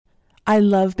I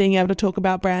love being able to talk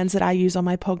about brands that I use on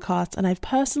my podcast, and I've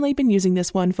personally been using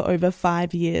this one for over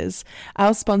 5 years.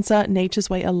 Our sponsor, Nature's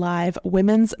Way Alive,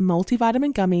 women's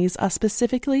multivitamin gummies are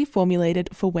specifically formulated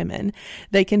for women.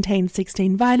 They contain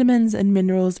 16 vitamins and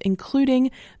minerals,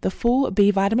 including the full B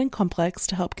vitamin complex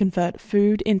to help convert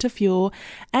food into fuel,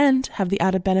 and have the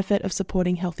added benefit of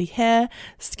supporting healthy hair,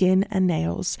 skin, and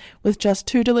nails. With just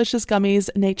 2 delicious gummies,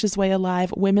 Nature's Way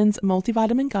Alive women's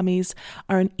multivitamin gummies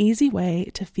are an easy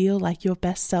way to feel like your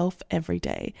best self every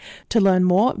day. To learn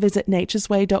more, visit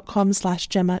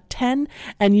naturesway.com/Gemma10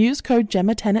 and use code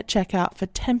Gemma10 at checkout for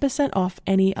 10% off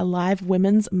any Alive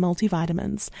women's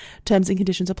multivitamins. Terms and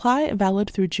conditions apply,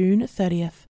 valid through June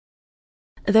 30th.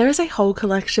 There is a whole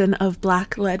collection of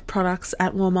black-led products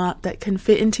at Walmart that can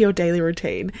fit into your daily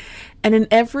routine, and in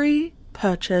every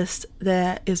purchase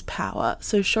there is power.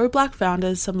 So show Black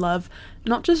founders some love,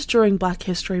 not just during Black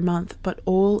History Month, but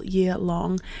all year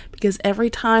long, because every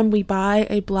time we buy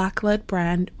a Black-led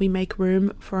brand, we make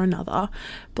room for another.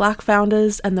 Black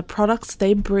founders and the products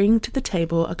they bring to the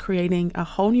table are creating a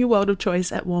whole new world of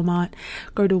choice at Walmart.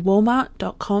 Go to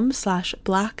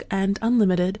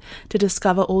walmart.com/blackandunlimited to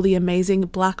discover all the amazing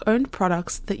Black-owned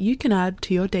products that you can add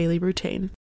to your daily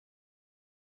routine.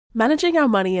 Managing our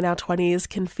money in our 20s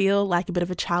can feel like a bit of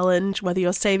a challenge, whether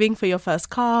you're saving for your first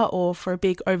car or for a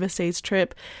big overseas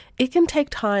trip. It can take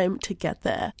time to get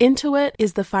there. Intuit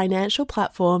is the financial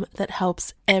platform that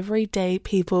helps everyday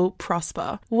people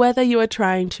prosper. Whether you are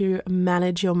trying to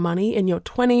manage your money in your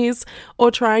 20s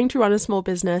or trying to run a small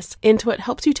business, Intuit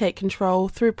helps you take control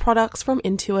through products from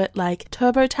Intuit like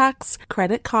TurboTax,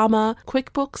 Credit Karma,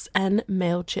 QuickBooks, and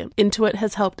MailChimp. Intuit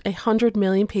has helped 100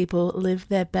 million people live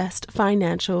their best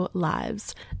financial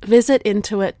lives. Visit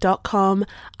intuit.com,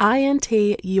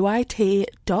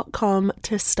 intuit.com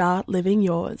to start living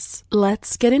yours.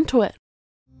 Let's get into it.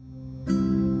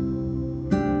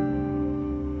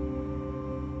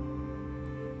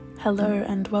 Hello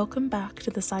and welcome back to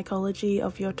the Psychology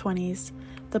of Your 20s,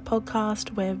 the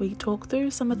podcast where we talk through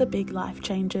some of the big life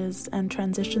changes and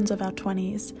transitions of our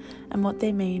 20s and what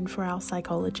they mean for our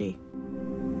psychology.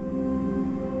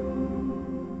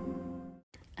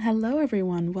 Hello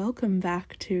everyone, welcome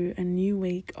back to a new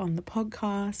week on the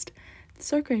podcast. It's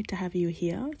so great to have you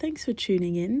here. Thanks for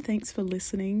tuning in. Thanks for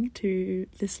listening to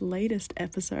this latest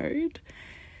episode.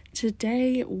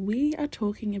 Today we are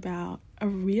talking about a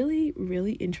really,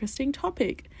 really interesting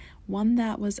topic, one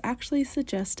that was actually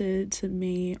suggested to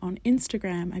me on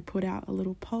Instagram. I put out a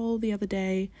little poll the other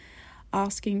day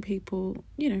asking people,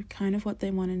 kind of what they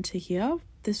wanted to hear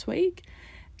this week.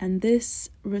 And this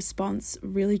response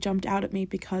really jumped out at me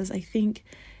because I think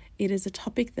it is a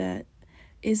topic that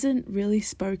isn't really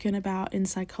spoken about in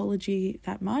psychology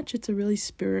that much. It's a really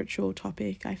spiritual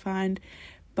topic, I find,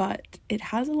 but it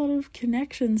has a lot of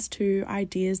connections to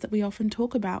ideas that we often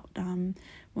talk about when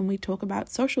we talk about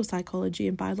social psychology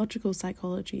and biological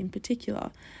psychology in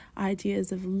particular,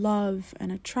 ideas of love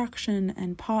and attraction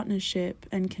and partnership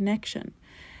and connection.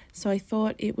 So I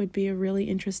thought it would be a really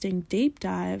interesting deep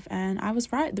dive, and I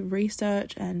was right. The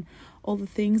research and all the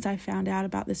things I found out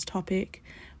about this topic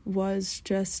was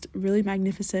just really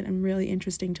magnificent and really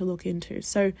interesting to look into.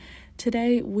 So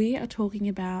today we are talking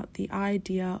about the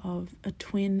idea of a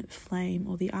twin flame,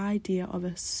 or the idea of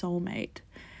a soulmate.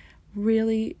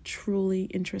 Really, truly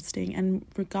interesting. And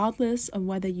regardless of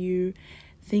whether you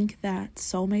think that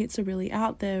soulmates are really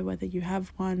out there, whether you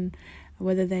have one,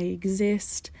 whether they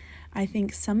exist, I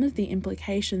think some of the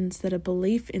implications that a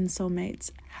belief in soulmates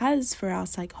has for our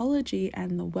psychology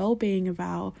and the well-being of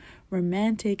our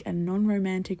romantic and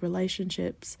non-romantic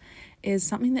relationships is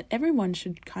something that everyone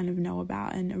should kind of know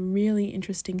about, and a really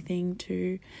interesting thing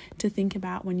to think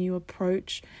about when you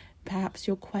approach perhaps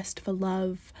your quest for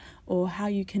love, or how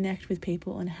you connect with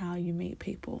people and how you meet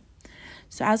people.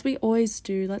 So as we always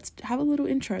do, let's have a little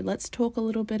intro. Let's talk a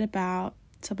little bit about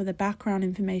some of the background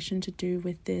information to do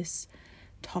with this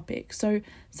topic. So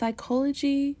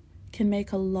psychology can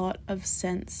make a lot of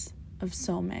sense of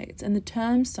soulmates, and the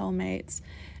term soulmates,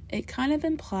 it kind of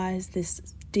implies this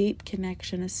deep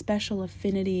connection, a special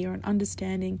affinity or an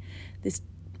understanding, this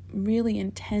really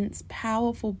intense,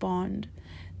 powerful bond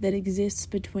that exists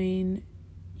between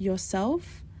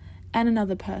yourself and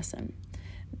another person.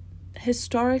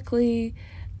 Historically,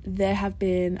 there have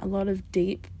been a lot of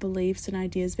deep beliefs and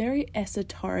ideas, very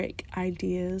esoteric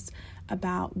ideas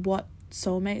about what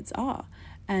soulmates are.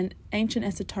 And ancient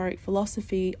esoteric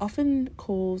philosophy often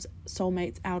calls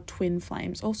soulmates our twin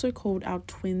flames, also called our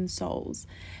twin souls.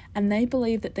 And they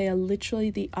believe that they are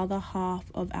literally the other half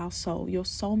of our soul. Your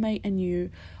soulmate and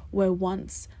you were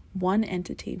once one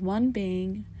entity, one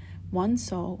being, one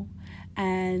soul,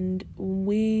 and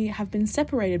we have been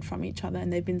separated from each other,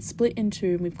 and they've been split in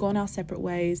two, and we've gone our separate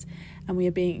ways, and we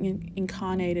are being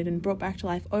incarnated and brought back to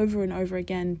life over and over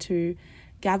again to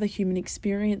gather human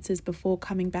experiences before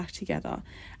coming back together.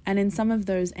 And in some of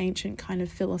those ancient kind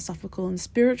of philosophical and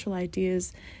spiritual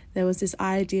ideas, there was this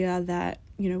idea that,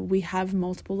 we have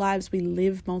multiple lives, we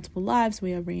live multiple lives,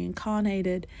 we are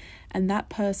reincarnated, and that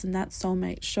person, that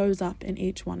soulmate, shows up in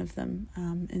each one of them,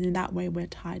 and in that way we're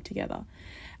tied together.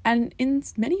 And in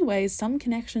many ways, some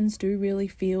connections do really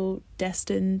feel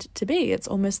destined to be. It's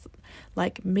almost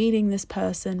like meeting this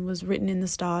person was written in the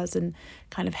stars, and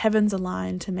kind of heavens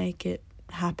aligned to make it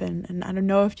happen. And I don't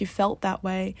know if you felt that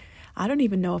way. I don't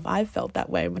even know if I felt that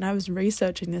way. When I was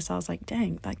researching this, I was like,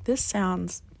 dang, like this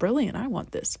sounds brilliant. I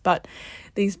want this. But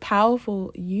these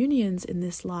powerful unions in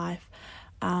this life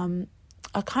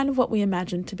are kind of what we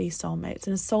imagine to be soulmates.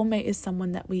 And a soulmate is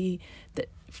someone that we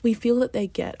feel that they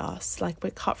get us, like we're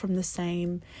cut from the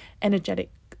same energetic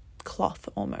cloth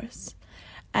almost.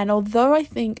 And although I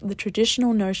think the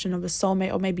traditional notion of a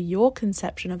soulmate, or maybe your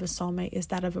conception of a soulmate, is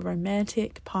that of a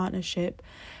romantic partnership,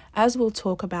 as we'll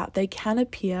talk about, they can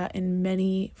appear in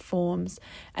many forms,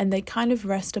 and they kind of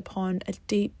rest upon a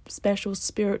deep, special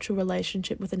spiritual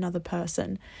relationship with another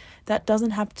person. That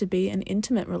doesn't have to be an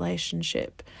intimate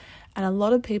relationship. And a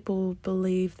lot of people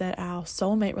believe that our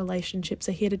soulmate relationships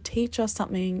are here to teach us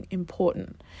something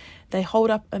important. They hold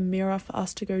up a mirror for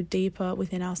us to go deeper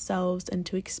within ourselves and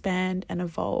to expand and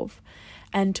evolve.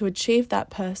 And to achieve that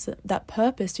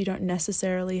purpose, you don't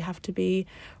necessarily have to be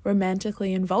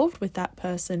romantically involved with that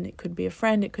person. It could be a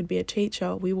friend, it could be a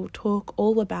teacher. We will talk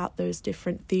all about those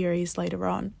different theories later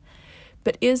on.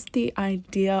 But is the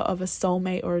idea of a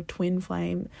soulmate or a twin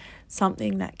flame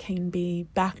something that can be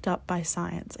backed up by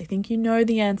science? I think you know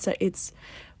the answer. It's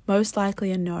most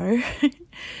likely a no.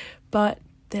 But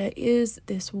there is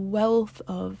this wealth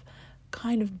of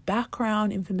kind of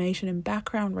background information and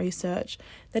background research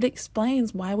that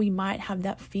explains why we might have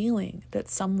that feeling that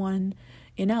someone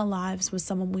in our lives was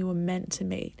someone we were meant to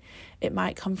meet. It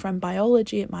might come from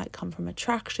biology, it might come from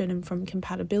attraction and from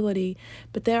compatibility,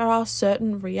 but there are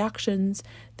certain reactions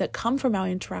that come from our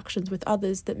interactions with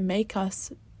others that make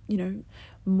us,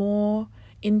 more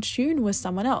in tune with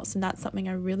someone else, and that's something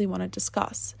I really want to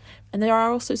discuss. And there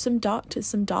are also some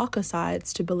darker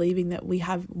sides to believing that we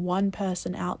have one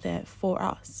person out there for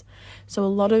us. So a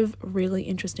lot of really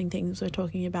interesting things we're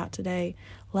talking about today.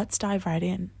 Let's dive right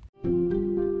in.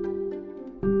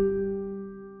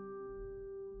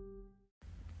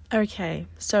 Okay,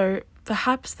 so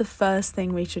perhaps the first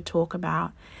thing we should talk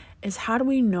about is, how do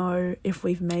we know if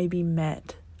we've maybe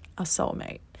met a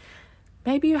soulmate?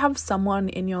 Maybe you have someone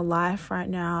in your life right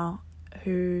now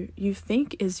who you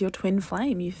think is your twin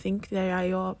flame. You think they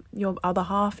are your other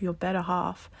half, your better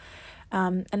half.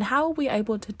 And how are we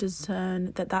able to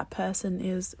discern that person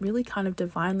is really kind of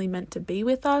divinely meant to be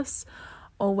with us,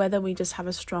 or whether we just have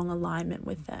a strong alignment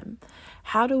with them?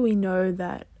 How do we know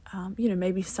that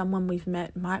maybe someone we've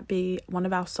met might be one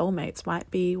of our soulmates,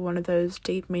 might be one of those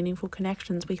deep, meaningful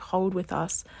connections we hold with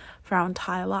us for our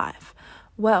entire life?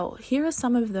 Well, here are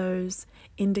some of those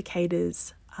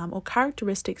indicators or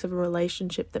characteristics of a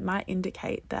relationship that might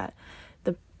indicate that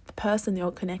the person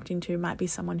you're connecting to might be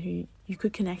someone who you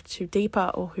could connect to deeper,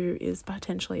 or who is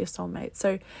potentially a soulmate.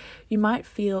 So you might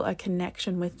feel a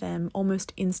connection with them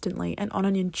almost instantly and on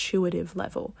an intuitive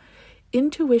level.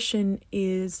 Intuition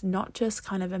is not just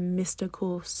kind of a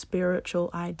mystical, spiritual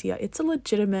idea. It's a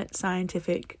legitimate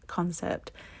scientific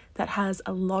concept that has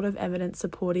a lot of evidence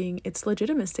supporting its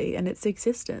legitimacy and its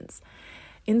existence.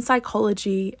 In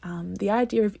psychology, the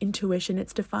idea of intuition,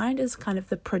 it's defined as kind of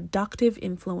the productive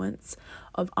influence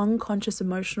of unconscious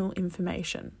emotional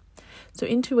information. So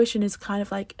intuition is kind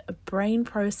of like a brain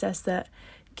process that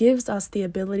gives us the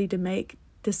ability to make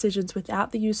decisions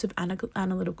without the use of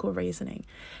analytical reasoning.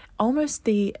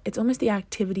 It's almost the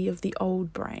activity of the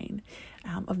old brain,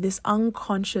 of this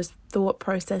unconscious thought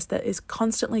process that is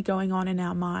constantly going on in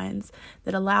our minds,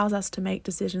 that allows us to make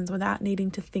decisions without needing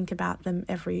to think about them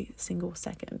every single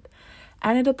second.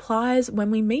 And it applies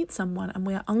when we meet someone and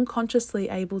we are unconsciously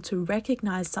able to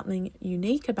recognize something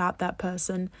unique about that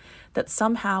person that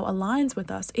somehow aligns with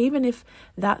us, even if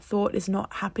that thought is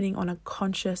not happening on a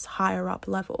conscious, higher up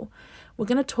level. We're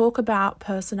going to talk about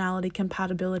personality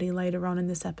compatibility later on in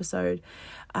this episode,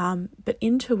 but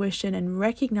intuition and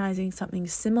recognizing something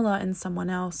similar in someone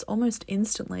else almost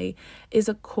instantly is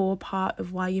a core part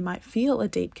of why you might feel a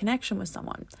deep connection with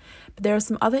someone. But there are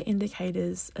some other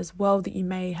indicators as well that you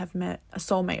may have met a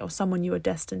soulmate or someone you are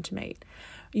destined to meet.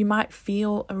 You might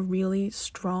feel a really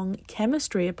strong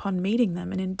chemistry upon meeting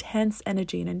them, an intense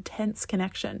energy, an intense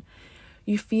connection.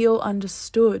 You feel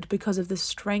understood because of the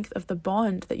strength of the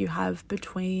bond that you have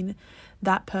between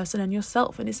that person and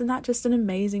yourself. And isn't that just an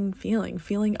amazing feeling?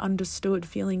 Feeling understood,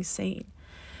 feeling seen.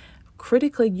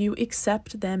 Critically, you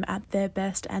accept them at their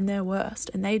best and their worst,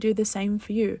 and they do the same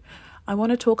for you. I want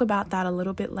to talk about that a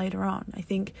little bit later on. I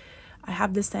think I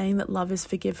have this saying that love is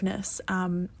forgiveness,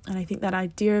 and I think that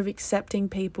idea of accepting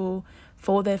people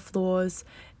for their flaws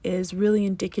is really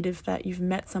indicative that you've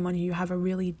met someone who you have a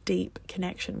really deep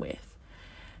connection with.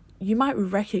 You might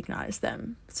recognize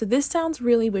them. So this sounds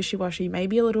really wishy-washy,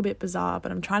 maybe a little bit bizarre,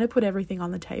 but I'm trying to put everything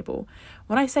on the table.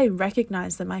 When I say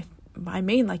recognize them, I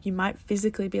mean, like, you might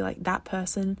physically be like, that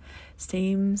person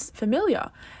seems familiar.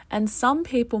 And some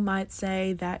people might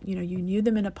say that, you knew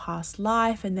them in a past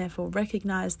life and therefore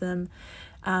recognize them,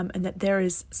 and that there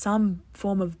is some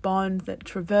form of bond that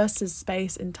traverses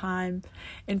space and time.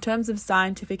 In terms of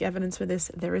scientific evidence for this,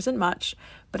 there isn't much,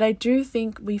 but I do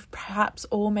think we've perhaps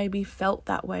all maybe felt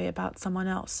that way about someone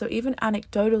else. So even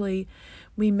anecdotally,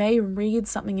 we may read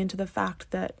something into the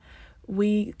fact that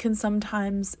we can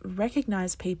sometimes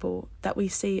recognize people that we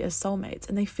see as soulmates,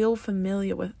 and they feel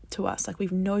familiar to us, like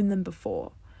we've known them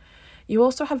before. You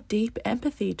also have deep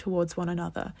empathy towards one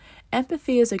another.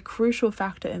 Empathy is a crucial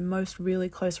factor in most really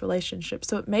close relationships,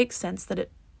 so it makes sense that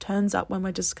it turns up when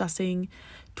we're discussing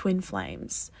twin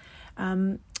flames.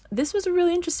 This was a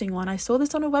really interesting one. I saw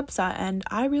this on a website and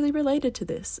I really related to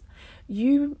this.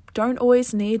 You don't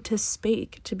always need to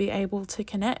speak to be able to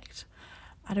connect.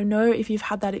 I don't know if you've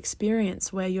had that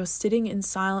experience where you're sitting in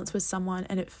silence with someone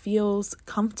and it feels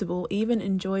comfortable, even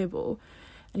enjoyable,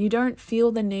 and you don't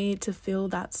feel the need to fill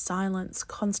that silence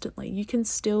constantly. You can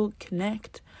still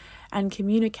connect and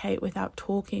communicate without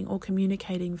talking or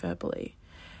communicating verbally.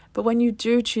 But when you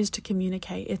do choose to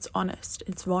communicate, it's honest,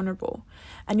 it's vulnerable,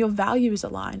 and your values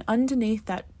align. Underneath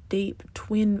that deep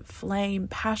twin flame,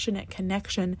 passionate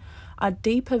connection are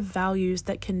deeper values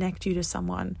that connect you to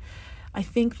someone. I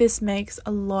think this makes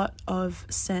a lot of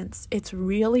sense. It's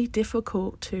really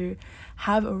difficult to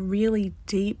have a really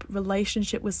deep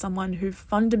relationship with someone who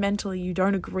fundamentally you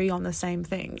don't agree on the same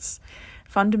things.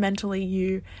 Fundamentally,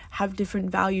 you have different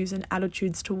values and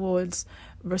attitudes towards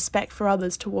respect for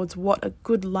others, towards what a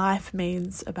good life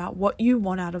means, about what you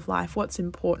want out of life, what's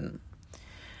important.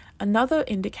 Another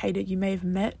indicator you may have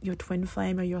met your twin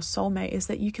flame or your soulmate is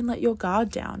that you can let your guard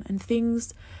down and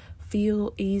things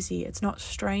feel easy. It's not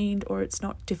strained or it's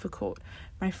not difficult.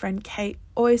 My friend Kate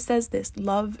always says this: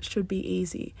 love should be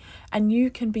easy. And you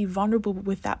can be vulnerable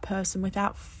with that person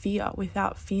without fear,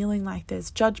 without feeling like there's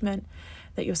judgment,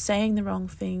 that you're saying the wrong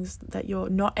things, that you're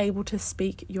not able to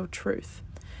speak your truth.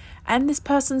 And this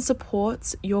person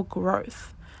supports your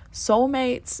growth.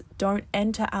 Soulmates don't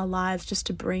enter our lives just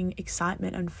to bring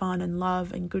excitement and fun and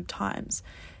love and good times.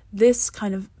 This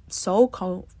kind of soul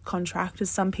contract, as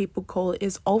some people call it,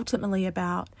 is ultimately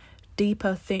about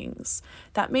deeper things.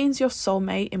 That means your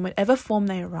soulmate, in whatever form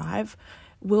they arrive,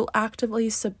 will actively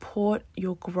support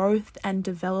your growth and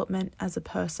development as a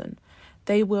person.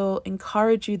 They will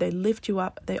encourage you, they lift you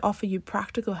up, they offer you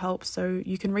practical help so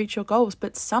you can reach your goals.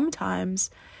 But sometimes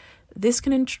this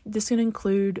can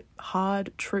include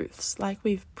hard truths. Like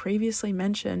we've previously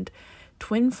mentioned,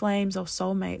 twin flames or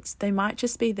soulmates, they might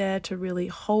just be there to really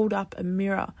hold up a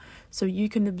mirror so you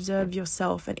can observe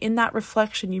yourself. And in that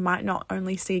reflection, you might not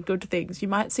only see good things, you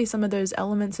might see some of those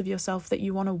elements of yourself that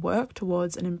you want to work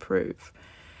towards and improve.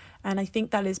 And I think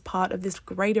that is part of this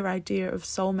greater idea of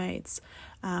soulmates.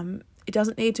 It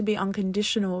doesn't need to be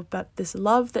unconditional, but this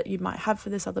love that you might have for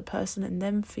this other person and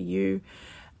them for you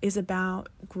is about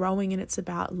growing, and it's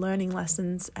about learning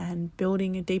lessons and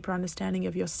building a deeper understanding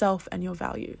of yourself and your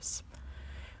values.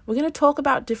 We're going to talk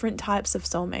about different types of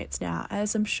soulmates now.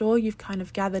 As I'm sure you've kind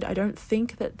of gathered, I don't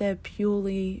think that they're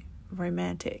purely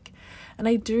romantic. And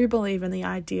I do believe in the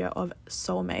idea of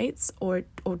soulmates or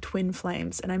twin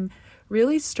flames. And I'm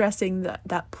really stressing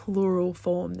that plural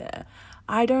form there.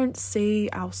 I don't see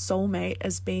our soulmate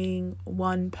as being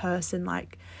one person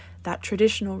like that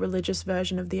traditional religious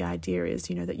version of the idea is,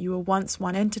 that you were once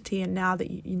one entity and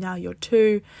now you're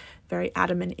two. Very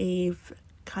Adam and Eve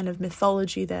kind of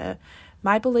mythology there.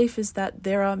 My belief is that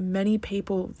there are many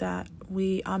people that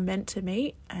we are meant to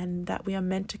meet and that we are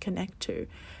meant to connect to.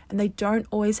 And they don't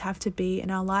always have to be in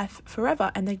our life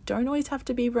forever, and they don't always have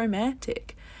to be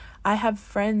romantic. I have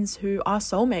friends who are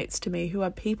soulmates to me, who are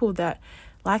people that,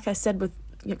 like I said,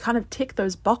 kind of tick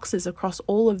those boxes across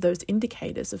all of those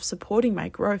indicators of supporting my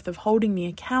growth, of holding me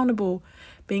accountable,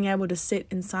 being able to sit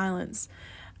in silence.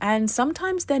 And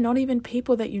sometimes they're not even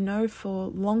people that you know for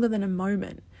longer than a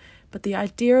moment. But the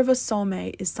idea of a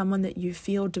soulmate is someone that you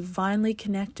feel divinely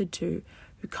connected to,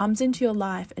 who comes into your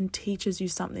life and teaches you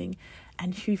something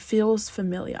and who feels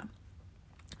familiar.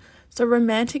 So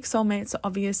romantic soulmates are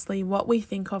obviously what we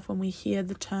think of when we hear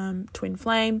the term twin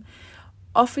flame.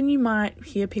 Often you might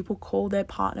hear people call their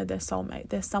partner their soulmate.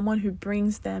 They're someone who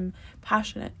brings them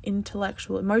passionate,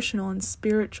 intellectual, emotional, and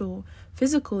spiritual,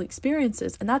 physical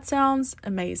experiences. And that sounds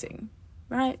amazing,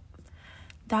 right?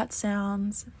 That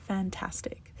sounds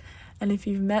fantastic. And if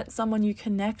you've met someone you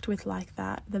connect with like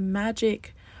that, the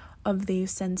magic of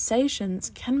these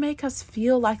sensations can make us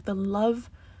feel like the love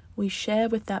we share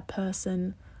with that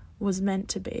person was meant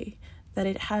to be, that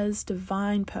it has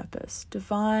divine purpose,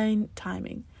 divine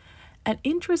timing. And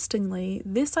interestingly,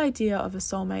 this idea of a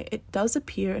soulmate, it does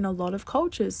appear in a lot of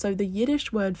cultures. So the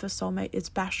Yiddish word for soulmate is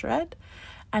bashret,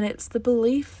 and it's the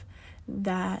belief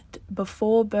that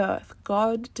before birth,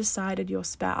 God decided your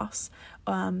spouse,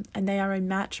 and they are a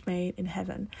match made in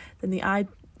heaven. Then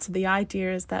the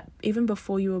idea is that even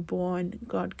before you were born,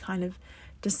 God kind of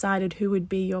decided who would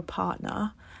be your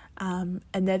partner, and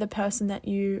they're the person that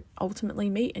you ultimately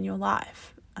meet in your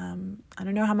life. I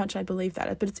don't know how much I believe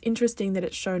that, but it's interesting that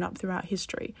it's shown up throughout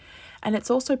history. And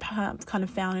it's also perhaps kind of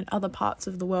found in other parts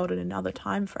of the world and in other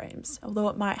time frames, although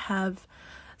it might have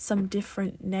some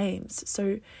different names.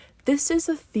 So this is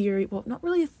a theory, well, not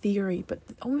really a theory, but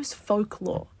almost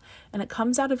folklore. And it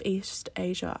comes out of East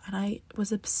Asia. And I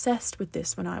was obsessed with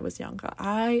this when I was younger.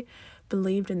 I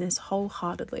believed in this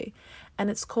wholeheartedly. And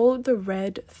it's called the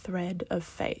red thread of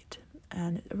fate.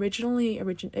 And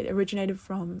it originated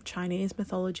from Chinese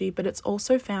mythology, but it's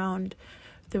also found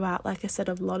throughout, like I said,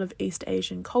 a lot of East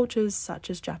Asian cultures, such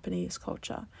as Japanese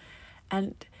culture.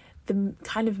 And the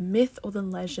kind of myth or the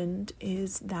legend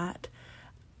is that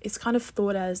it's kind of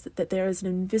thought as that there is an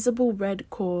invisible red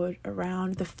cord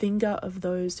around the finger of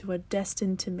those who are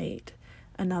destined to meet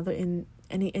another in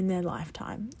their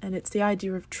lifetime. And it's the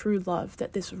idea of true love,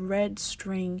 that this red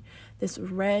string, this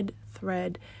red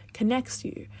thread connects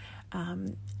you.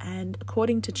 And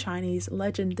according to Chinese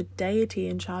legend, the deity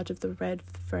in charge of the red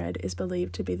thread is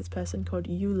believed to be this person called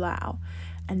Yu Lao,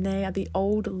 and they are the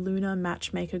old lunar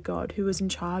matchmaker god who was in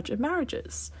charge of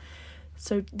marriages.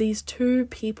 So these two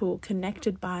people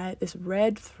connected by this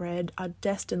red thread are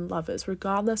destined lovers,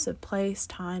 regardless of place,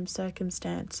 time,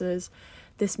 circumstances.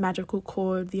 This magical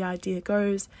cord, the idea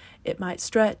goes, it might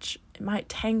stretch, it might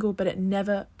tangle, but it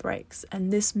never breaks.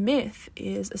 And this myth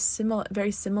is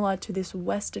very similar to this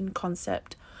Western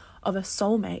concept of a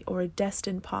soulmate or a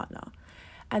destined partner.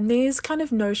 And these kind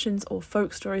of notions or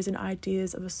folk stories and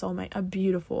ideas of a soulmate are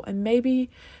beautiful. And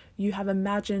maybe you have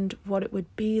imagined what it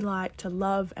would be like to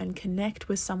love and connect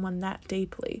with someone that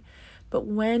deeply. But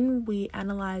when we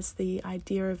analyze the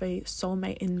idea of a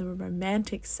soulmate in the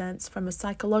romantic sense from a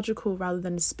psychological rather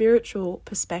than a spiritual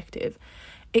perspective,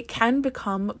 it can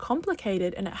become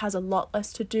complicated, and it has a lot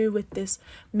less to do with this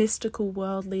mystical,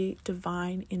 worldly,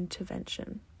 divine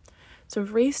intervention. So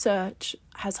research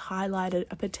has highlighted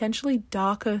a potentially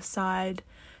darker side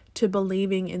to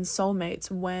believing in soulmates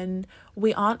when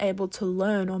we aren't able to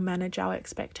learn or manage our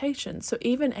expectations. So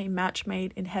even a match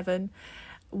made in heaven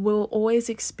will always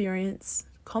experience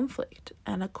conflict.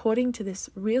 And according to this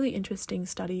really interesting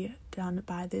study done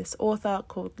by this author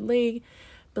called Lee,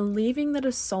 believing that a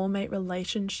soulmate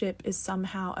relationship is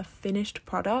somehow a finished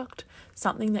product,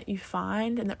 something that you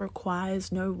find and that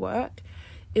requires no work,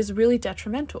 is really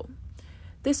detrimental.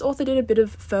 This author did a bit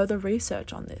of further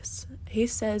research on this. He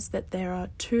says that there are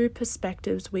two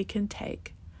perspectives we can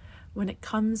take when it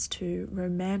comes to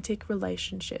romantic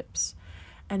relationships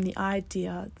and the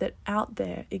idea that out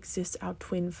there exists our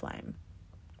twin flame.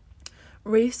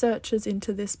 Researchers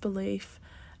into this belief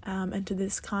and to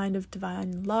this kind of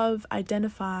divine love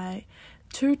identify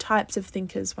two types of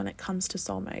thinkers when it comes to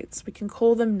soulmates. We can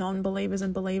call them non-believers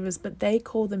and believers, but they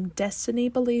call them destiny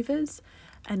believers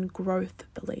and growth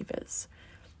believers.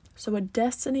 So a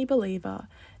destiny believer,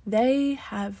 they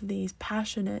have these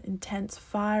passionate, intense,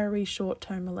 fiery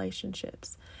short-term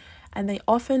relationships, and they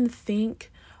often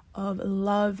think of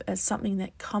love as something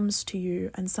that comes to you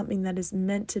and something that is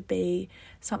meant to be,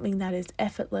 something that is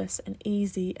effortless and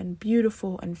easy and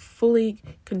beautiful and fully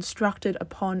constructed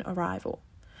upon arrival.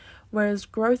 Whereas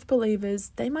growth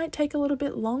believers, they might take a little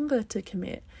bit longer to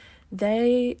commit.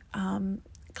 They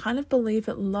kind of believe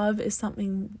that love is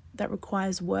something that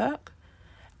requires work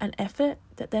and effort,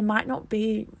 that there might not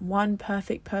be one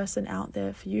perfect person out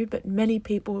there for you, but many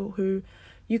people who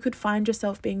you could find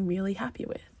yourself being really happy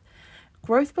with.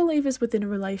 Growth believers within a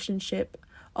relationship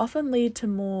often lead to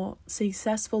more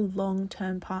successful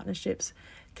long-term partnerships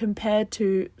compared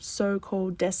to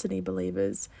so-called destiny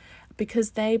believers,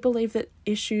 because they believe that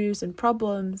issues and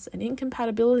problems and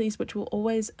incompatibilities which will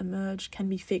always emerge can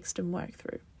be fixed and worked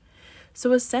through.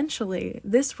 So essentially,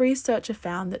 this researcher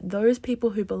found that those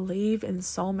people who believe in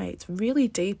soulmates really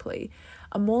deeply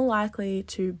are more likely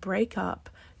to break up,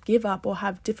 give up, or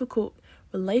have difficult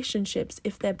relationships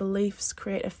if their beliefs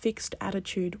create a fixed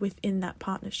attitude within that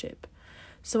partnership.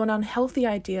 So an unhealthy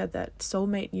idea that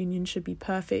soulmate union should be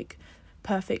perfect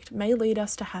may lead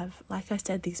us to have, like I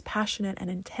said, these passionate and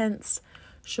intense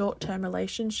short-term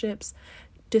relationships,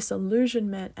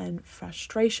 disillusionment and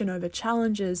frustration over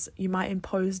challenges. You might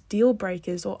impose deal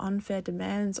breakers or unfair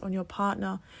demands on your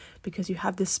partner because you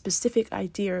have this specific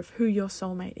idea of who your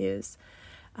soulmate is.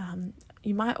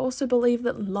 You might also believe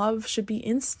that love should be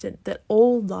instant, that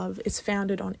all love is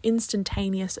founded on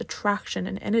instantaneous attraction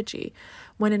and energy,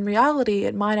 when in reality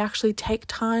it might actually take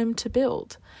time to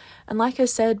build. And like I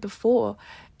said before,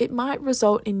 it might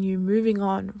result in you moving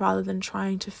on rather than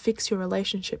trying to fix your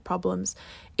relationship problems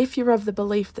if you're of the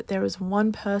belief that there is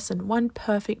one person, one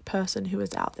perfect person who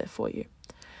is out there for you.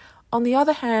 On the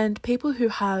other hand, people who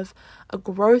have a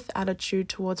growth attitude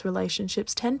towards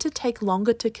relationships tend to take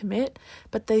longer to commit,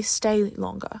 but they stay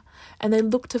longer, and they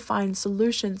look to find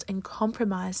solutions and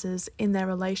compromises in their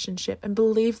relationship and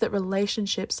believe that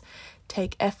relationships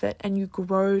take effort and you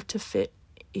grow to fit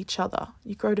each other,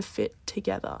 you grow to fit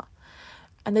together,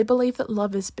 and they believe that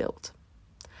love is built.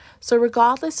 So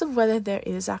regardless of whether there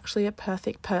is actually a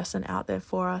perfect person out there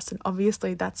for us, and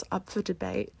obviously that's up for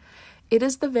debate, it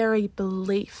is the very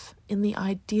belief in the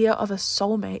idea of a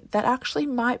soulmate that actually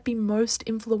might be most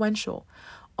influential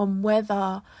on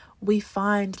whether we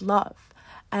find love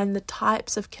and the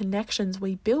types of connections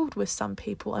we build with some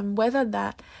people, and whether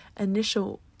that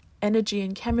initial energy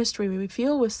and chemistry we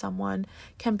feel with someone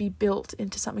can be built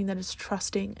into something that is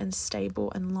trusting and stable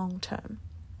and long-term.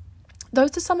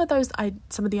 Those are some of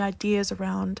the ideas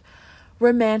around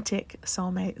romantic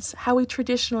soulmates, how we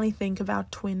traditionally think of our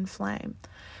twin flame.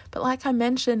 But like I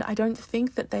mentioned, I don't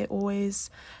think that they always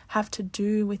have to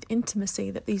do with intimacy,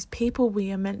 that these people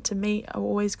we are meant to meet are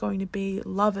always going to be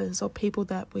lovers or people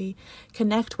that we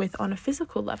connect with on a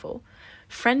physical level.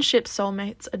 Friendship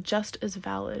soulmates are just as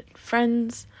valid.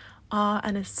 Friends are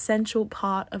an essential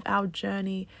part of our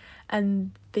journey,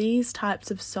 and these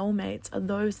types of soulmates are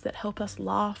those that help us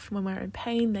laugh when we're in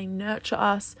pain. They nurture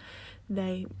us.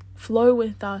 They flow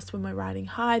with us when we're riding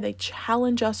high. They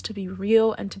challenge us to be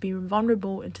real and to be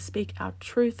vulnerable and to speak our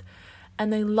truth.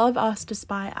 And they love us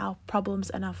despite our problems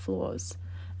and our flaws.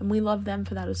 And we love them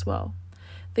for that as well.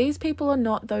 These people are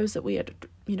not those that we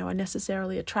are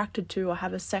necessarily attracted to or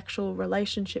have a sexual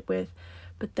relationship with,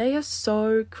 but they are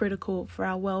so critical for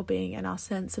our well-being and our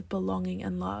sense of belonging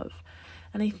and love.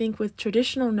 And I think with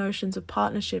traditional notions of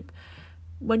partnership,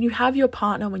 when you have your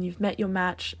partner, when you've met your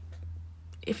match,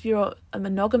 if you're a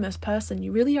monogamous person,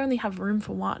 you really only have room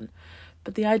for one.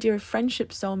 But the idea of friendship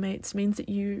soulmates means that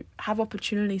you have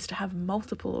opportunities to have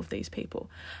multiple of these people.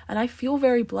 And I feel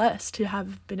very blessed to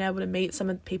have been able to meet some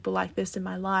of the people like this in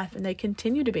my life, and they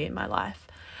continue to be in my life.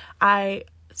 I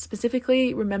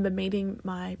specifically remember meeting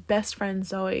my best friend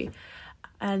Zoe,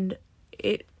 and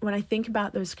when I think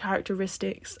about those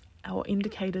characteristics or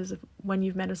indicators of when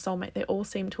you've met a soulmate, they all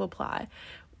seem to apply.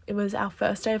 It was our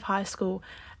first day of high school,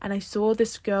 and I saw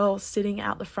this girl sitting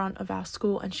out the front of our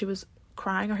school, and she was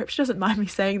crying. I hope she doesn't mind me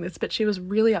saying this, but she was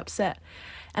really upset.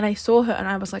 And I saw her, and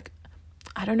I was like,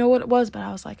 I don't know what it was, but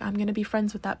I was like, I'm going to be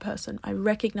friends with that person. I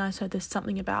recognize her. There's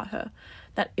something about her,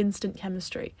 that instant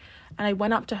chemistry. And I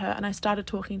went up to her and I started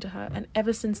talking to her. And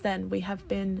ever since then, we have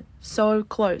been so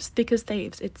close, thick as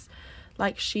thieves. It's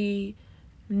like she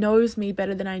knows me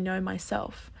better than I know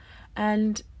myself.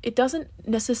 And it doesn't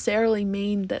necessarily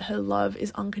mean that her love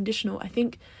is unconditional. I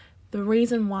think the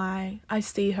reason why I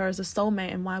see her as a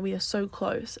soulmate and why we are so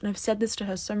close, and I've said this to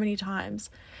her so many times,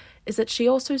 is that she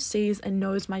also sees and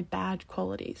knows my bad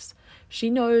qualities. She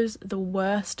knows the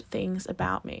worst things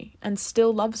about me and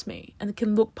still loves me and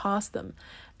can look past them,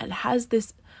 and has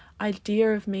this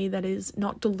idea of me that is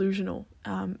not delusional,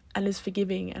 and is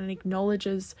forgiving and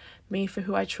acknowledges me for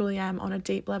who I truly am on a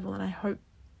deep level. And I hope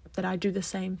that I do the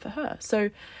same for her. So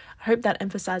I hope that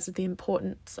emphasizes the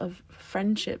importance of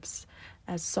friendships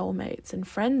as soulmates and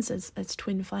friends as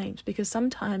twin flames, because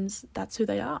sometimes that's who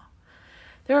they are.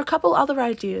 There are a couple other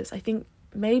ideas. I think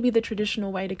maybe the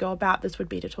traditional way to go about this would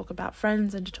be to talk about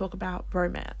friends and to talk about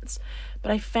romance.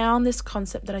 But I found this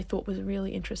concept that I thought was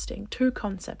really interesting. Two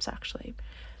concepts, actually.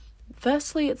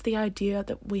 Firstly, it's the idea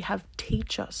that we have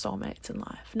teacher soulmates in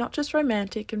life, not just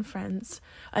romantic and friends,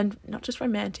 and not just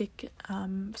romantic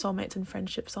soulmates and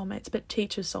friendship soulmates, but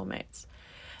teacher soulmates.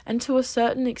 And to a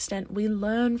certain extent, we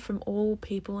learn from all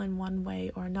people in one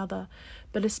way or another,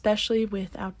 but especially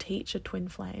with our teacher twin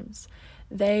flames.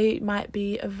 They might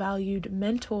be a valued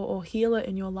mentor or healer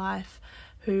in your life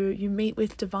who you meet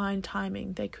with divine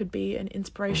timing. They could be an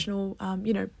inspirational,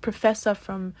 professor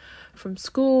from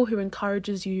school who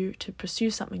encourages you to pursue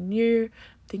something new.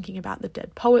 Thinking about the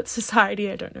Dead Poets Society,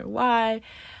 I don't know why.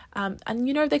 And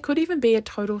they could even be a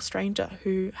total stranger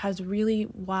who has really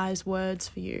wise words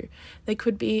for you. They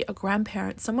could be a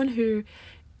grandparent, someone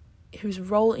whose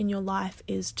role in your life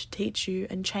is to teach you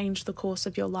and change the course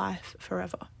of your life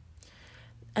forever.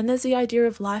 And there's the idea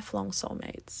of lifelong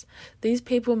soulmates. These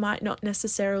people might not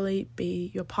necessarily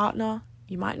be your partner,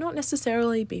 you might not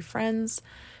necessarily be friends,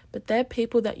 but they're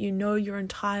people that you know your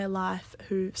entire life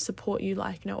who support you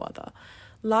like no other.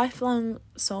 Lifelong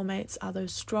soulmates are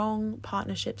those strong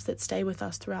partnerships that stay with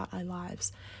us throughout our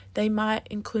lives. They might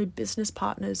include business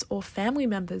partners or family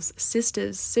members,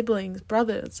 sisters, siblings,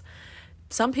 brothers.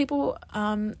 Some people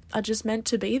are just meant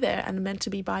to be there and meant to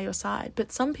be by your side,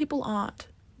 but some people aren't.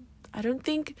 I don't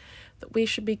think that we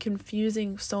should be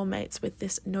confusing soulmates with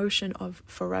this notion of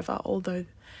forever, although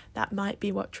that might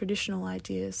be what traditional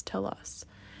ideas tell us.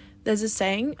 There's a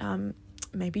saying,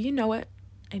 maybe you know it,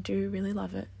 I do really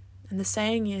love it. And the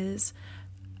saying is,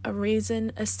 a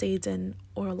reason, a season,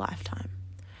 or a lifetime.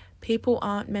 People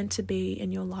aren't meant to be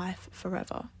in your life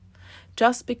forever.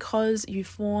 Just because you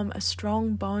form a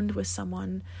strong bond with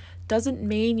someone doesn't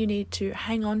mean you need to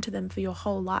hang on to them for your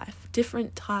whole life.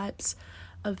 Different types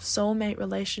of soulmate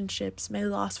relationships may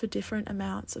last for different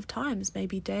amounts of times,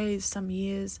 maybe days, some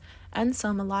years, and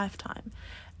some a lifetime.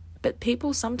 But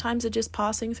people sometimes are just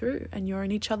passing through, and you're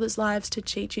in each other's lives to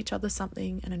teach each other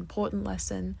something, an important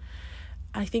lesson.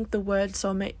 I think the word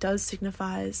soulmate does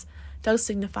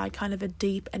signify kind of a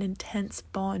deep and intense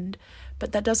bond,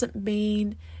 but that doesn't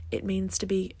mean it means to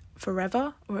be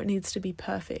forever or it needs to be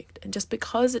perfect. And just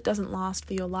because it doesn't last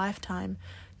for your lifetime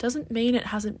doesn't mean it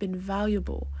hasn't been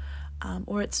valuable,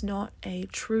 or it's not a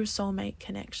true soulmate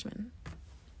connection.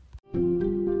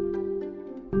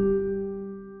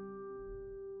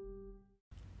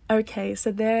 Okay,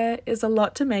 so there is a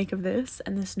lot to make of this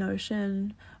and this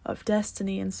notion of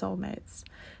destiny and soulmates.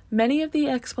 Many of the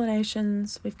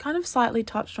explanations we've kind of slightly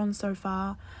touched on so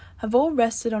far have all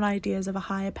rested on ideas of a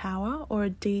higher power or a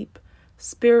deep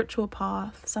spiritual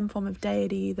path, some form of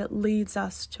deity that leads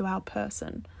us to our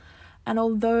person. And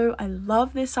although I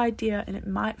love this idea and it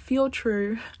might feel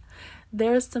true,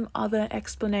 there are some other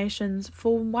explanations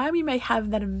for why we may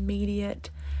have that immediate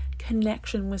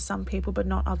connection with some people but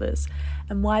not others,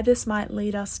 and why this might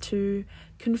lead us to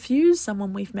confuse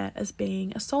someone we've met as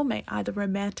being a soulmate, either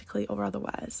romantically or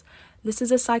otherwise. This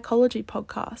is a psychology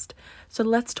podcast, so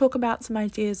let's talk about some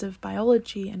ideas of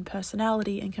biology and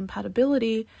personality and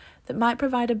compatibility that might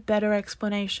provide a better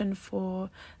explanation for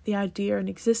the idea and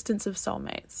existence of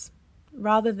soulmates,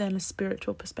 rather than a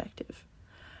spiritual perspective.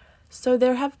 So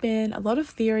there have been a lot of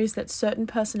theories that certain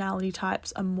personality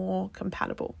types are more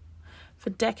compatible. For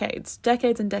decades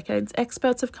and decades,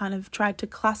 experts have kind of tried to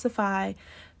classify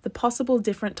the possible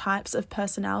different types of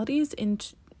personalities in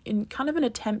kind of an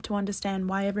attempt to understand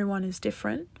why everyone is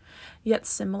different, yet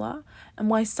similar, and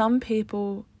why some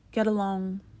people get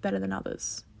along better than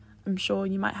others. I'm sure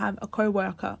you might have a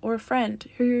co-worker or a friend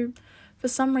who, for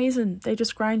some reason, they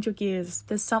just grind your gears.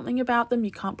 There's something about them,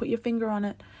 you can't put your finger on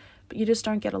it, but you just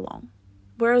don't get along.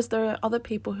 Whereas there are other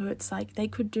people who it's like they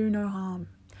could do no harm.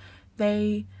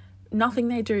 Nothing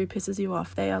they do pisses you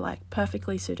off. They are like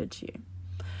perfectly suited to you.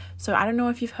 So I don't know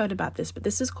if you've heard about this, but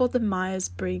this is called the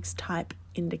Myers-Briggs Type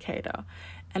Indicator.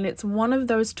 And it's one of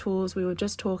those tools we were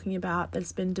just talking about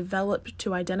that's been developed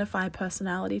to identify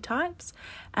personality types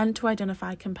and to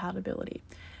identify compatibility.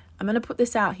 I'm going to put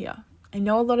this out here. I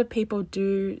know a lot of people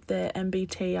do their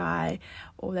MBTI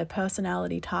or their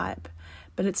personality type,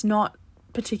 but it's not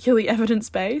particularly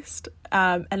evidence-based,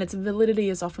 and its validity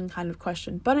is often kind of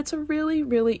questioned. But it's a really,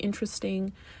 really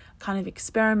interesting kind of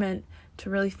experiment to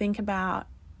really think about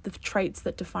the traits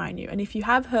that define you. And if you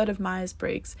have heard of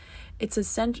Myers-Briggs, it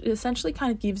essentially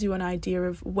kind of gives you an idea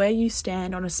of where you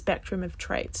stand on a spectrum of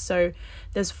traits. So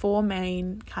there's 4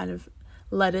 main kind of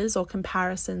letters or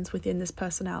comparisons within this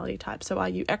personality type. So are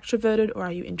you extroverted or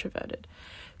are you introverted?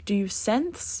 Do you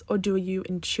sense or do you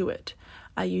intuit?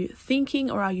 Are you thinking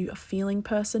or are you a feeling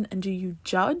person? And do you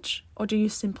judge or do you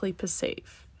simply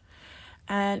perceive?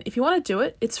 And if you want to do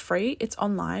it, it's free, it's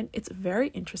online, it's very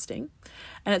interesting.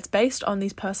 And it's based on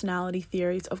these personality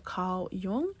theories of Carl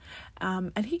Jung.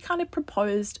 And he kind of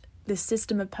proposed this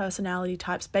system of personality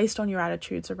types based on your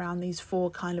attitudes around these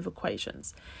 4 kind of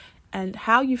equations. And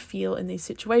how you feel in these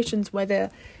situations, whether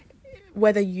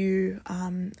you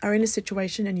are in a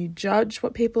situation and you judge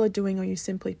what people are doing or you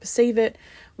simply perceive it,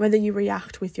 whether you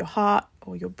react with your heart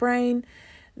or your brain,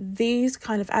 these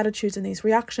kind of attitudes and these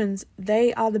reactions,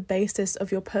 they are the basis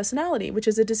of your personality, which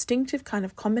is a distinctive kind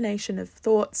of combination of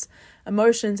thoughts,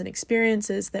 emotions, and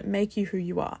experiences that make you who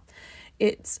you are.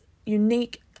 It's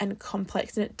unique and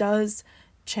complex, and it does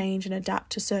change and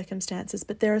adapt to circumstances,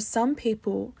 but there are some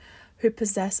people who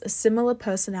possess a similar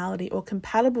personality or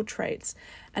compatible traits,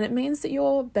 and it means that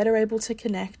you're better able to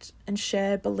connect and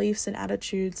share beliefs and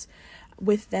attitudes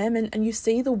with them, and you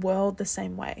see the world the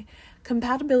same way.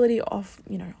 Compatibility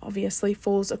obviously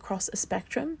falls across a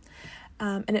spectrum,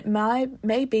 and it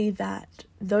may be that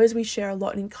those we share a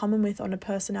lot in common with on a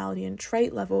personality and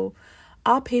trait level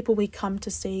are people we come to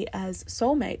see as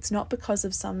soulmates, not because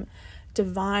of some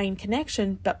divine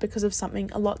connection, but because of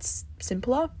something a lot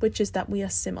simpler, which is that we are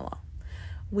similar.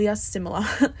 We are similar.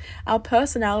 Our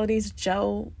personalities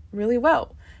gel really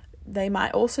well. They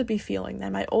might also be feeling,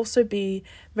 they might also be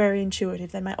very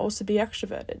intuitive, they might also be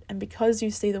extroverted. And because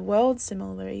you see the world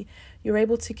similarly, you're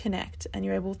able to connect and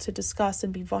you're able to discuss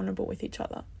and be vulnerable with each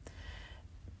other.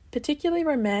 Particularly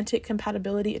romantic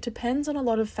compatibility, it depends on a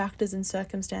lot of factors and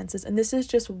circumstances, and this is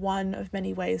just one of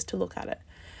many ways to look at it.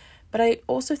 But I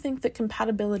also think that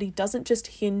compatibility doesn't just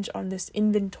hinge on this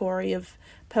inventory of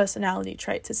personality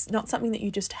traits. It's not something that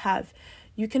you just have.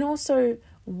 You can also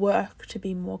work to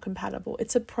be more compatible.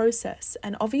 It's a process,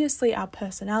 and obviously our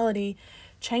personality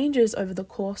changes over the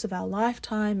course of our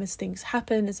lifetime as things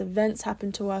happen, as events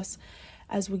happen to us,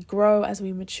 as we grow, as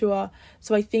we mature.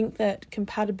 So I think that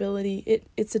compatibility,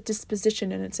 it's a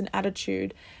disposition and it's an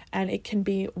attitude, and it can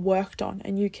be worked on,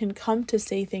 and you can come to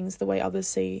see things the way others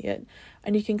see it,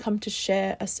 and you can come to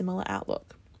share a similar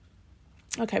outlook.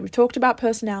 Okay, we've talked about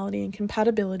personality and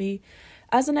compatibility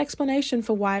as an explanation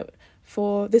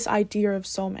for this idea of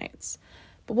soulmates.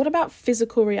 But what about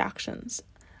physical reactions?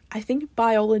 I think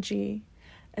biology,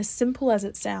 as simple as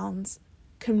it sounds,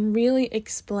 can really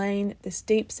explain this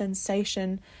deep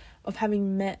sensation of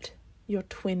having met your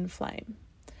twin flame.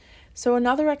 So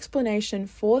another explanation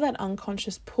for that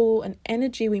unconscious pull and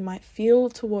energy we might feel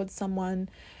towards someone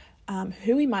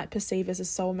who we might perceive as a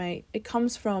soulmate, it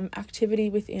comes from activity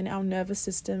within our nervous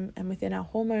system and within our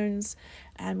hormones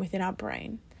and within our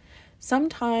brain.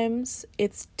 Sometimes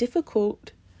it's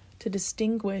difficult to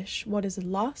distinguish what is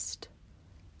lust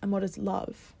and what is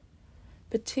love,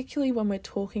 particularly when we're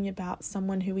talking about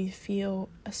someone who we feel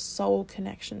a soul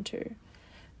connection to.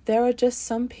 There are just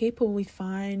some people we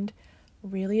find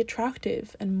really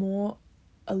attractive and more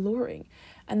alluring,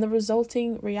 and the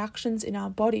resulting reactions in our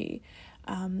body,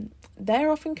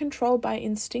 they're often controlled by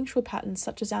instinctual patterns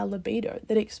such as our libido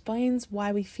that explains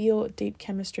why we feel deep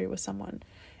chemistry with someone.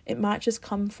 It might just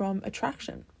come from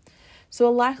attraction. So a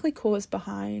likely cause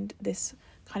behind this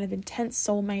kind of intense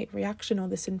soulmate reaction or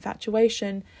this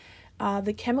infatuation are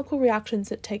the chemical reactions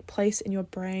that take place in your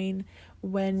brain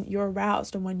when you're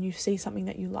aroused and when you see something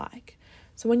that you like.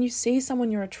 So when you see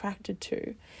someone you're attracted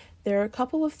to, there are a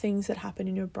couple of things that happen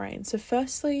in your brain. So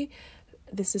firstly,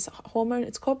 this is a hormone,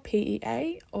 it's called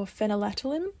PEA or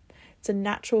phenylethylamine. It's a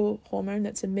natural hormone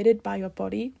that's emitted by your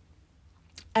body,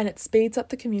 and it speeds up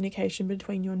the communication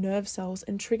between your nerve cells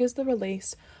and triggers the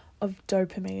release of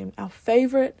dopamine, our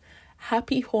favorite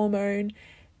happy hormone.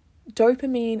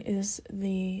 Dopamine is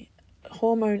the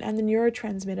hormone and the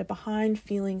neurotransmitter behind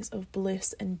feelings of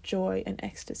bliss and joy and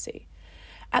ecstasy.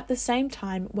 At the same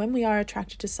time, when we are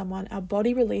attracted to someone, our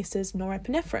body releases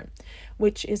norepinephrine,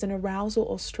 which is an arousal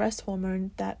or stress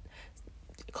hormone that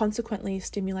consequently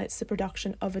stimulates the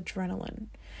production of adrenaline.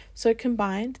 So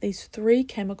combined, these three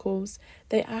chemicals,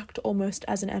 they act almost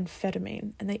as an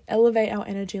amphetamine, and they elevate our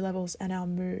energy levels and our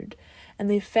mood. And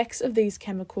the effects of these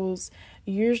chemicals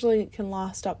usually can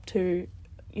last up to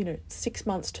 6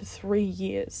 months to 3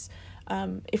 years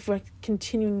if we're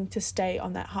continuing to stay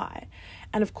on that high.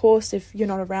 And of course, if you're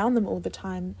not around them all the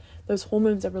time, those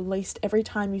hormones are released every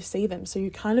time you see them. So you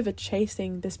kind of are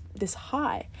chasing this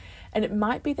high. And it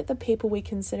might be that the people we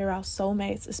consider our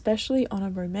soulmates, especially on a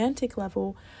romantic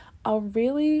level, are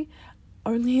really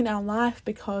only in our life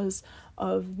because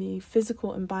of the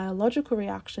physical and biological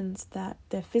reactions that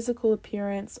their physical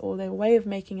appearance or their way of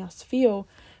making us feel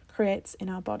creates in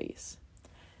our bodies.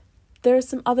 There are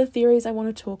some other theories I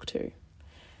want to talk to.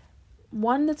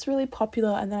 One that's really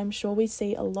popular and that I'm sure we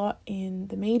see a lot in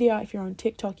the media. If you're on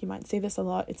TikTok, you might see this a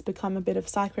lot. It's become a bit of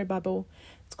psychobubble.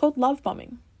 It's called love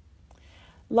bombing.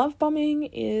 Love bombing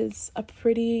is a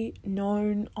pretty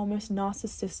known, almost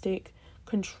narcissistic,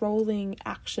 controlling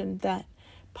action that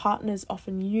partners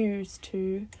often use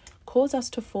to cause us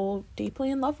to fall deeply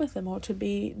in love with them or to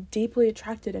be deeply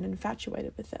attracted and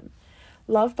infatuated with them.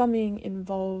 Love bombing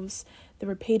involves the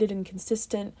repeated and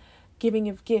consistent giving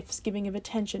of gifts, giving of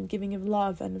attention, giving of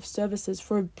love and of services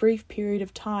for a brief period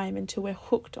of time until we're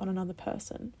hooked on another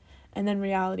person, and then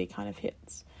reality kind of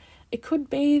hits. It could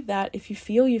be that if you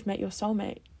feel you've met your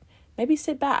soulmate, maybe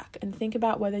sit back and think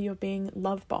about whether you're being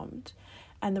love bombed,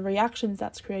 and the reactions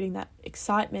that's creating, that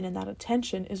excitement and that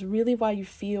attention, is really why you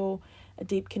feel a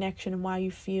deep connection and why you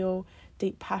feel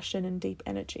deep passion and deep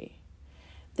energy.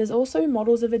 There's also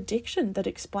models of addiction that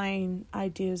explain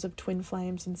ideas of twin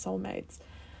flames and soulmates.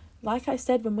 Like I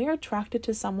said, when we're attracted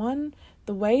to someone,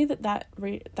 the way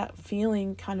that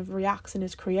feeling kind of reacts and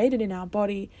is created in our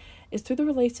body is through the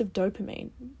release of dopamine.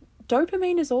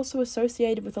 Dopamine is also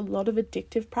associated with a lot of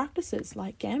addictive practices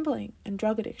like gambling and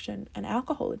drug addiction and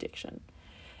alcohol addiction.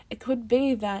 It could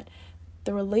be that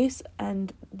the release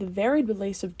and the varied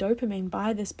release of dopamine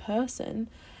by this person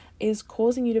is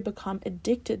causing you to become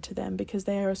addicted to them because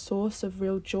they are a source of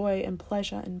real joy and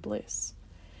pleasure and bliss.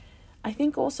 I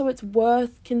think also it's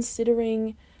worth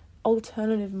considering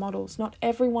alternative models. Not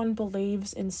everyone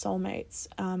believes in soulmates,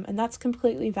 and that's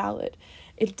completely valid.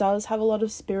 It does have a lot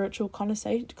of spiritual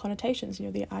connotations,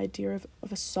 the idea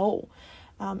of a soul,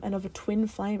 and of a twin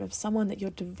flame, of someone that you're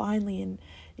divinely in,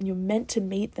 and you're meant to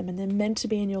meet them and they're meant to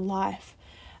be in your life.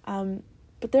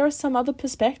 But there are some other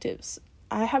perspectives.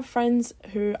 I have friends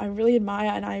who I really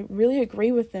admire and I really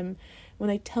agree with them when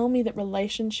they tell me that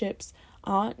relationships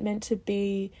aren't meant to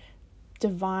be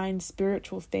divine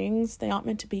spiritual things. They aren't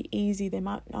meant to be easy,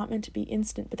 aren't meant to be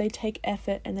instant, but they take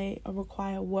effort and they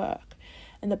require work.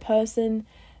 And the person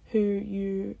who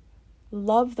you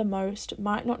love the most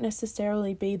might not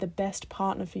necessarily be the best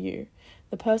partner for you.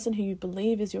 The person who you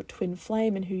believe is your twin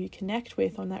flame and who you connect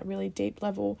with on that really deep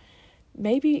level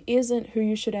maybe isn't who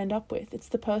you should end up with. It's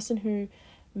the person who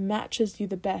matches you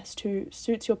the best, who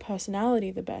suits your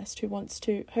personality the best, who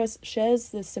shares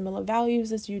the similar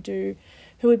values as you do,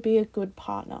 who would be a good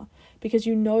partner, because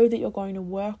you know that you're going to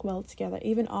work well together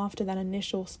even after that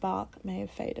initial spark may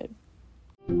have faded.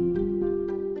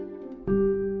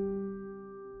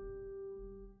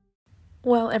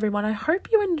 Well, everyone, I hope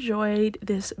you enjoyed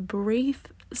this brief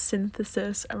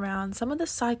synthesis around some of the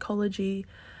psychology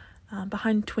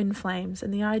behind twin flames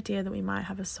and the idea that we might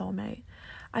have a soulmate.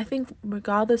 I think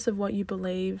regardless of what you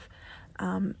believe,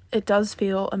 it does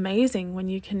feel amazing when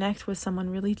you connect with someone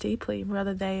really deeply,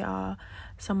 whether they are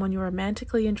someone you're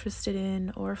romantically interested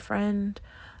in, or a friend,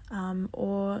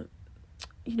 or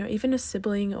even a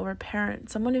sibling or a parent,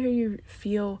 someone who you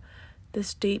feel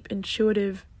this deep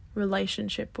intuitive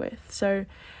relationship with. So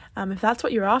if that's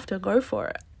what you're after, go for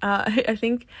it. I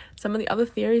think some of the other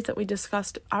theories that we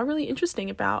discussed are really interesting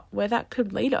about where that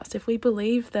could lead us. If we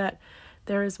believe that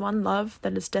there is one love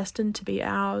that is destined to be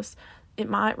ours, it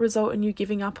might result in you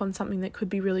giving up on something that could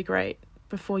be really great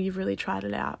before you've really tried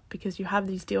it out, because you have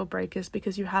these deal breakers,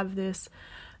 because you have this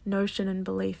notion and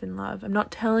belief in love. I'm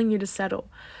not telling you to settle,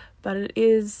 but it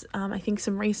is, I think,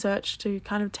 some research to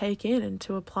kind of take in and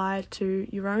to apply to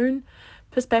your own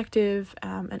perspective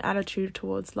and attitude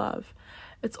towards love.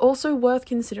 It's also worth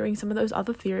considering some of those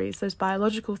other theories, those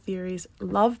biological theories,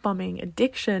 love bombing,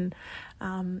 addiction,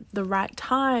 the right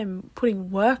time,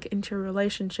 putting work into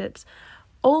relationships.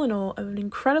 All in all, an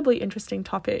incredibly interesting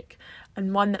topic,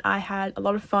 and one that I had a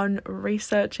lot of fun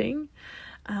researching.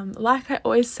 Like I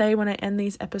always say when I end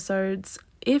these episodes,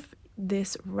 if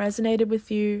this resonated with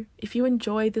you, if you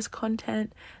enjoyed this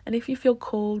content, and if you feel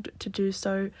called to do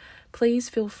so, please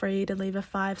feel free to leave a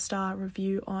 5-star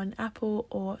review on Apple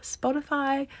or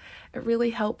Spotify. It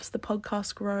really helps the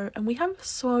podcast grow, and we have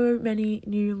so many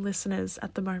new listeners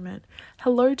at the moment.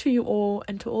 Hello to you all,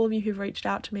 and to all of you who've reached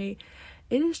out to me.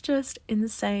 It is just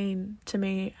insane to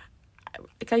me.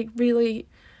 I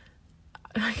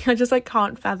just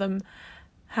can't fathom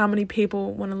how many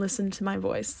people want to listen to my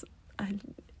voice.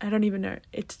 I don't even know.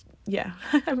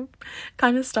 I'm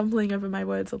kind of stumbling over my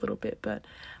words a little bit, but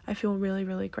I feel really,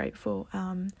 really grateful.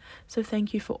 So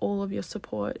thank you for all of your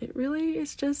support. It really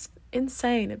is just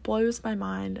insane. It blows my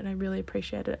mind, and I really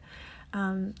appreciate it.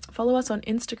 Follow us on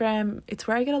Instagram. It's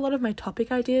where I get a lot of my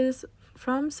topic ideas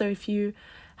from. So if you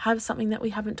have something that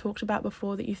we haven't talked about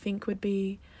before that you think would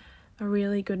be a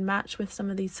really good match with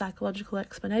some of these psychological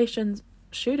explanations,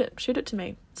 shoot it to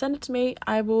me. Send it to me.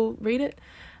 I will read it,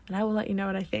 and I will let you know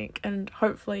what I think, and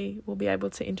hopefully we'll be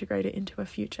able to integrate it into a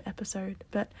future episode.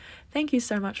 But thank you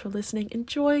so much for listening.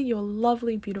 Enjoy your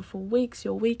lovely, beautiful weeks,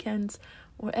 your weekends,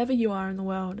 wherever you are in the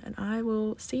world, and I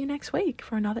will see you next week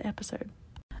for another episode.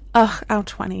 Ugh, our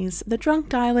 20s. The drunk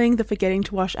dialing, the forgetting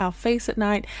to wash our face at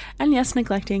night, and yes,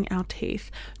 neglecting our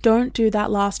teeth. Don't do that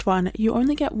last one. You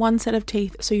only get one set of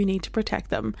teeth, so you need to protect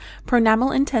them.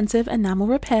 Pronamel Intensive Enamel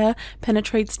Repair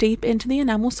penetrates deep into the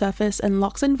enamel surface and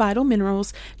locks in vital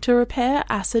minerals to repair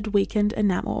acid-weakened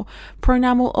enamel.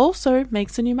 Pronamel also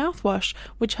makes a new mouthwash,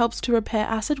 which helps to repair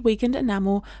acid-weakened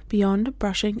enamel beyond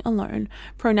brushing alone.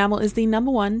 Pronamel is the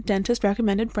 #1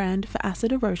 dentist-recommended brand for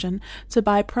acid erosion, so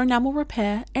buy Pronamel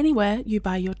Repair anywhere you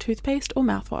buy your toothpaste or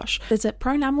mouthwash. Visit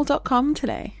pronamel.com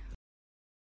today.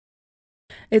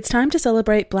 It's time to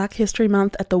celebrate Black History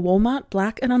Month at the Walmart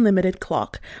Black and Unlimited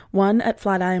Clock, one at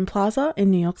Flatiron Plaza in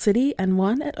New York City and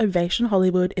one at Ovation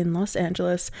Hollywood in Los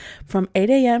Angeles, from 8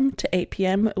 a.m. to 8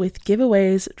 p.m. with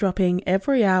giveaways dropping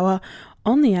every hour.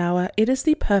 On the hour, it is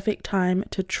the perfect time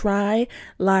to try,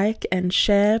 like, and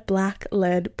share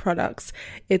Black-led products.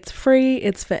 It's free,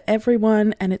 it's for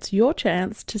everyone, and it's your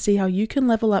chance to see how you can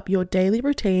level up your daily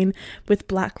routine with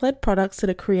Black-led products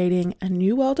that are creating a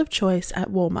new world of choice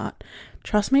at Walmart.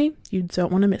 Trust me, you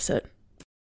don't want to miss it.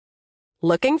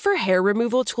 Looking for hair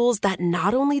removal tools that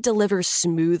not only deliver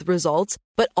smooth results,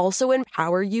 but also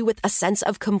empower you with a sense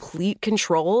of complete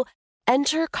control?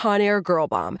 Enter Conair Girl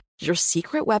Bomb, your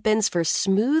secret weapons for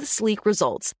smooth, sleek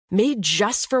results, made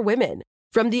just for women.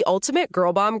 From the ultimate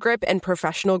Girl Bomb grip and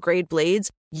professional-grade blades,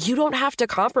 you don't have to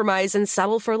compromise and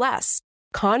settle for less.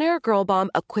 Conair Girl Bomb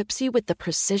equips you with the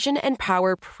precision and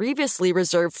power previously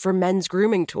reserved for men's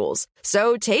grooming tools.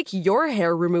 So take your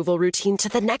hair removal routine to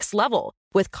the next level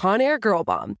with Conair Girl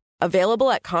Bomb.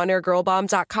 Available at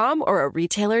ConairGirlBomb.com or a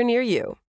retailer near you.